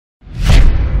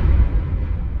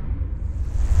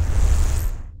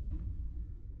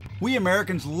We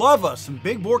Americans love us some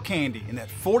big bore candy in that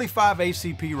 45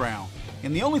 ACP round.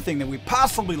 And the only thing that we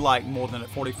possibly like more than a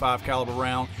 45 caliber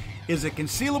round is a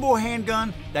concealable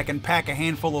handgun that can pack a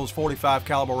handful of those 45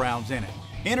 caliber rounds in it.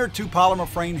 Enter two polymer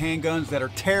frame handguns that are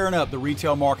tearing up the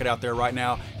retail market out there right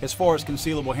now as far as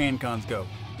concealable handguns go.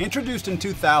 Introduced in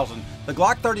 2000, the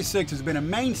Glock 36 has been a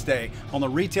mainstay on the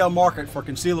retail market for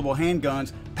concealable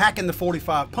handguns packing the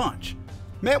 45 punch.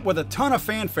 Met with a ton of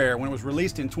fanfare when it was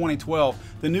released in 2012,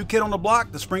 the new kid on the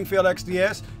block, the Springfield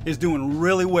XDS, is doing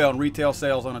really well in retail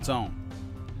sales on its own.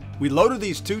 We loaded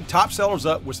these two top sellers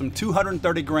up with some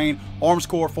 230 grain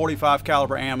Armscore 45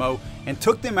 caliber ammo and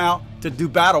took them out to do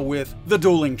battle with the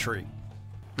dueling tree.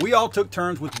 We all took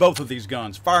turns with both of these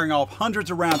guns, firing off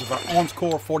hundreds of rounds of our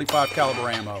Armscore 45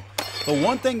 caliber ammo. The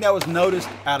one thing that was noticed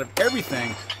out of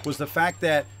everything was the fact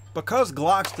that because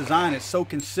Glock's design is so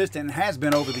consistent and has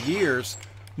been over the years,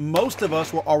 most of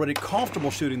us were already comfortable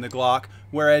shooting the Glock,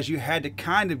 whereas you had to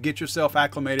kind of get yourself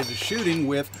acclimated to shooting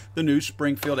with the new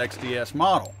Springfield XDS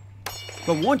model.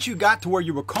 But once you got to where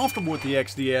you were comfortable with the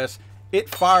XDS, it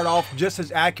fired off just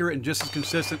as accurate and just as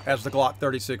consistent as the Glock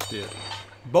 36 did.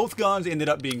 Both guns ended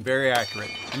up being very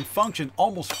accurate and functioned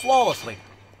almost flawlessly.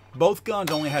 Both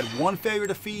guns only had one failure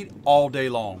to feed all day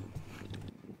long.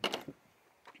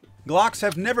 Glocks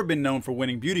have never been known for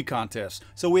winning beauty contests,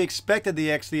 so we expected the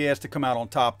XDS to come out on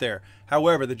top there.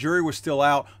 However, the jury was still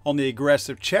out on the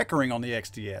aggressive checkering on the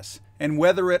XDS and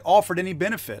whether it offered any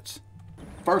benefits.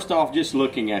 First off, just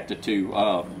looking at the two,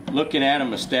 looking at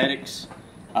them aesthetics,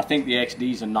 I think the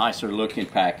XD is a nicer looking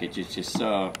package. It's just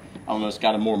almost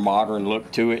got a more modern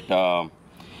look to it.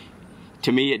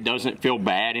 To me, it doesn't feel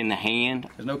bad in the hand.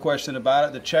 There's no question about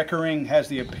it. The checkering has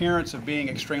the appearance of being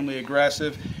extremely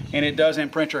aggressive, and it does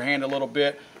imprint your hand a little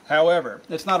bit. However,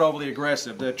 it's not overly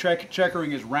aggressive. The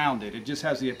checkering is rounded. It just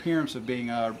has the appearance of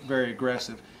being very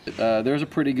aggressive. There's a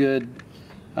pretty good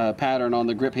pattern on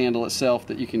the grip handle itself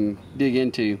that you can dig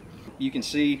into. You can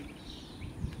see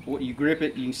what you grip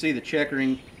it. You can see the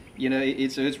checkering. You know,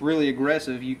 it's really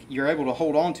aggressive. You're able to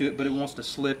hold on to it, but it wants to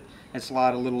slip and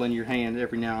slide a little in your hand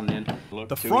every now and then.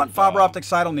 The front fiber optic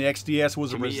sight on the XDS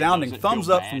was a resounding thumbs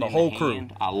up from the whole crew.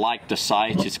 I like the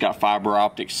sights. It's got fiber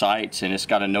optic sights and it's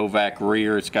got a Novak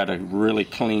rear. It's got a really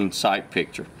clean sight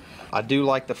picture. I do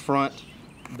like the front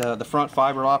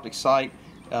fiber optic sight.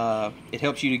 It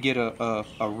helps you to get a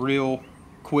real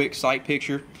quick sight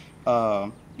picture.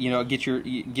 You know, get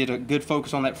a good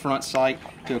focus on that front sight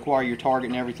to acquire your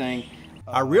target and everything.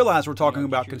 I realize we're talking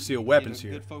about concealed weapons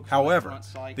here. However,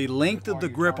 the length of the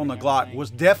grip on the Glock was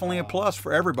definitely a plus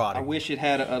for everybody. I wish it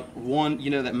had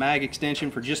that mag extension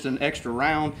for just an extra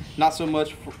round. Not so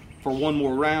much for one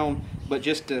more round, but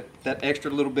just that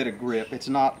extra little bit of grip. It's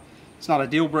not a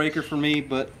deal breaker for me,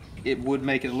 but it would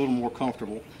make it a little more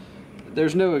comfortable.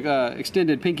 There's no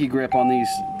extended pinky grip on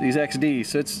these XDs,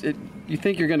 so you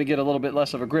think you're going to get a little bit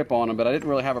less of a grip on them, but I didn't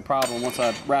really have a problem once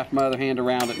I wrapped my other hand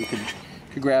around it and could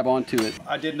grab onto it.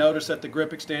 I did notice that the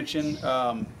grip extension,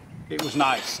 it was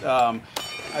nice.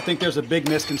 I think there's a big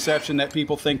misconception that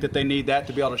people think that they need that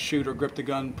to be able to shoot or grip the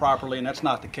gun properly, and that's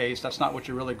not the case. That's not what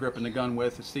you're really gripping the gun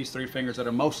with. It's these three fingers that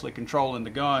are mostly controlling the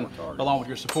gun along with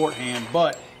your support hand,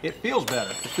 but it feels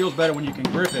better. It feels better when you can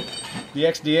grip it. The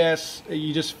XDS,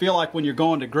 you just feel like when you're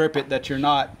going to grip it that you're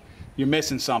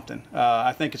missing something.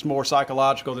 I think it's more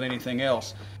psychological than anything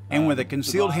else. And with a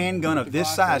concealed handgun of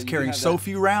this size carrying so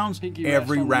few rounds,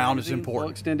 every round is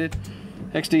important. Extended.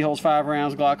 XD holds 5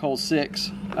 rounds, Glock holds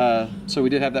 6, so we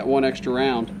did have that one extra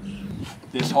round.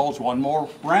 This holds one more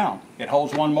round. It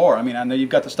holds one more. I mean, I know you've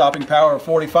got the stopping power of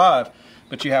 45,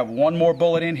 but you have one more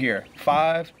bullet in here,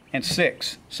 5 and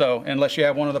 6. So unless you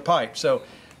have one of the pipes. So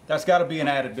that's got to be an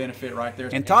added benefit right there.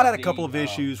 And Todd had a couple of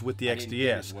issues with the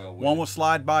XDS. One was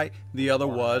slide bite, the other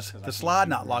was the slide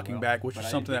not locking back, which is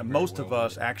something that most of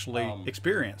us actually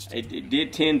experienced. It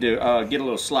did tend to get a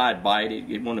little slide bite.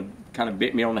 It wanted to kind of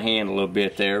bit me on the hand a little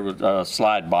bit there with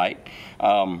slide bite.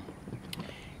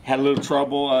 Had a little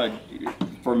trouble.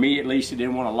 For me, at least, it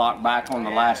didn't want to lock back on the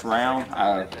last round.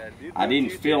 I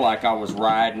didn't feel like I was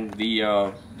riding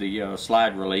the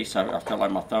slide release. I felt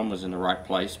like my thumb was in the right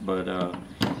place. But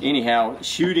anyhow,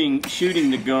 shooting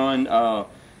the gun,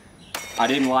 I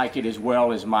didn't like it as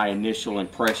well as my initial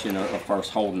impression of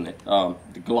first holding it.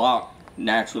 The Glock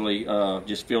naturally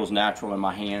just feels natural in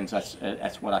my hands.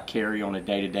 That's what I carry on a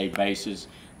day-to-day basis.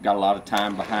 Got a lot of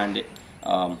time behind it.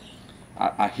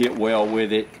 I hit well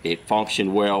with it. It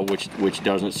functioned well, which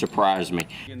doesn't surprise me.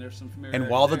 And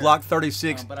while the Glock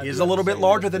 36 is a little bit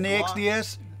larger than the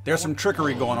XDS, there's some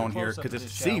trickery going on here because it's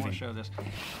deceiving.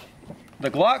 The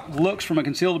Glock looks from a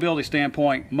concealability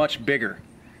standpoint much bigger.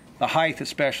 The height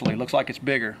especially looks like it's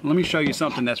bigger. Let me show you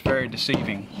something that's very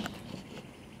deceiving.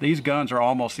 These guns are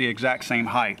almost the exact same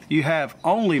height. You have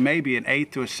only maybe an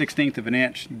 1/8 to a 1/16 of an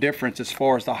inch difference as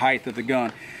far as the height of the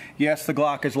gun. Yes, the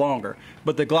Glock is longer,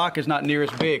 but the Glock is not near as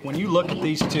big. When you look at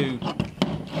these two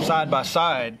side by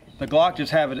side, the Glock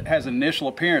just has an initial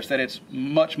appearance that it's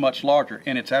much, much larger,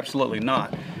 and it's absolutely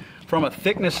not. From a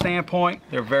thickness standpoint,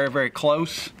 they're very, very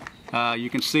close. You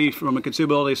can see from a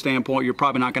concealability standpoint, you're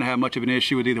probably not going to have much of an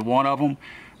issue with either one of them.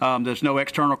 There's no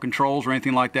external controls or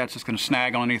anything like that. It's just going to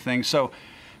snag on anything. So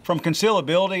from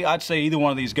concealability, I'd say either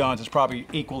one of these guns is probably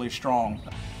equally strong.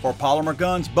 For polymer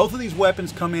guns, both of these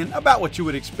weapons come in about what you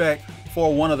would expect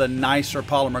for one of the nicer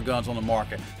polymer guns on the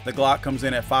market. The Glock comes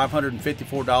in at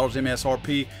 $554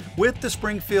 MSRP, with the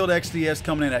Springfield XDS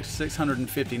coming in at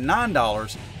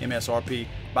 $659 MSRP,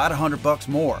 about $100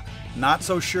 more. Not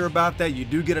so sure about that. You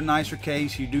do get a nicer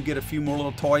case, you do get a few more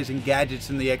little toys and gadgets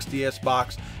in the XDS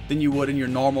box than you would in your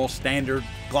normal standard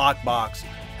Glock box.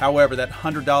 However, that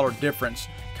 $100 difference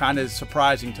kind of is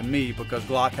surprising to me, because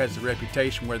Glock has the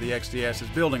reputation where the XDS is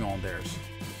building on theirs.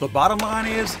 The bottom line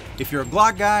is, if you're a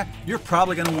Glock guy, you're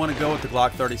probably going to want to go with the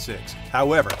Glock 36.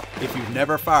 However, if you've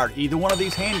never fired either one of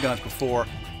these handguns before,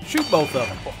 shoot both of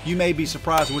them. You may be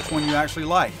surprised which one you actually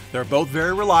like. They're both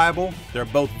very reliable, they're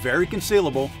both very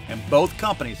concealable, and both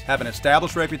companies have an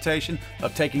established reputation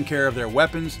of taking care of their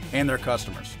weapons and their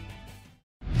customers.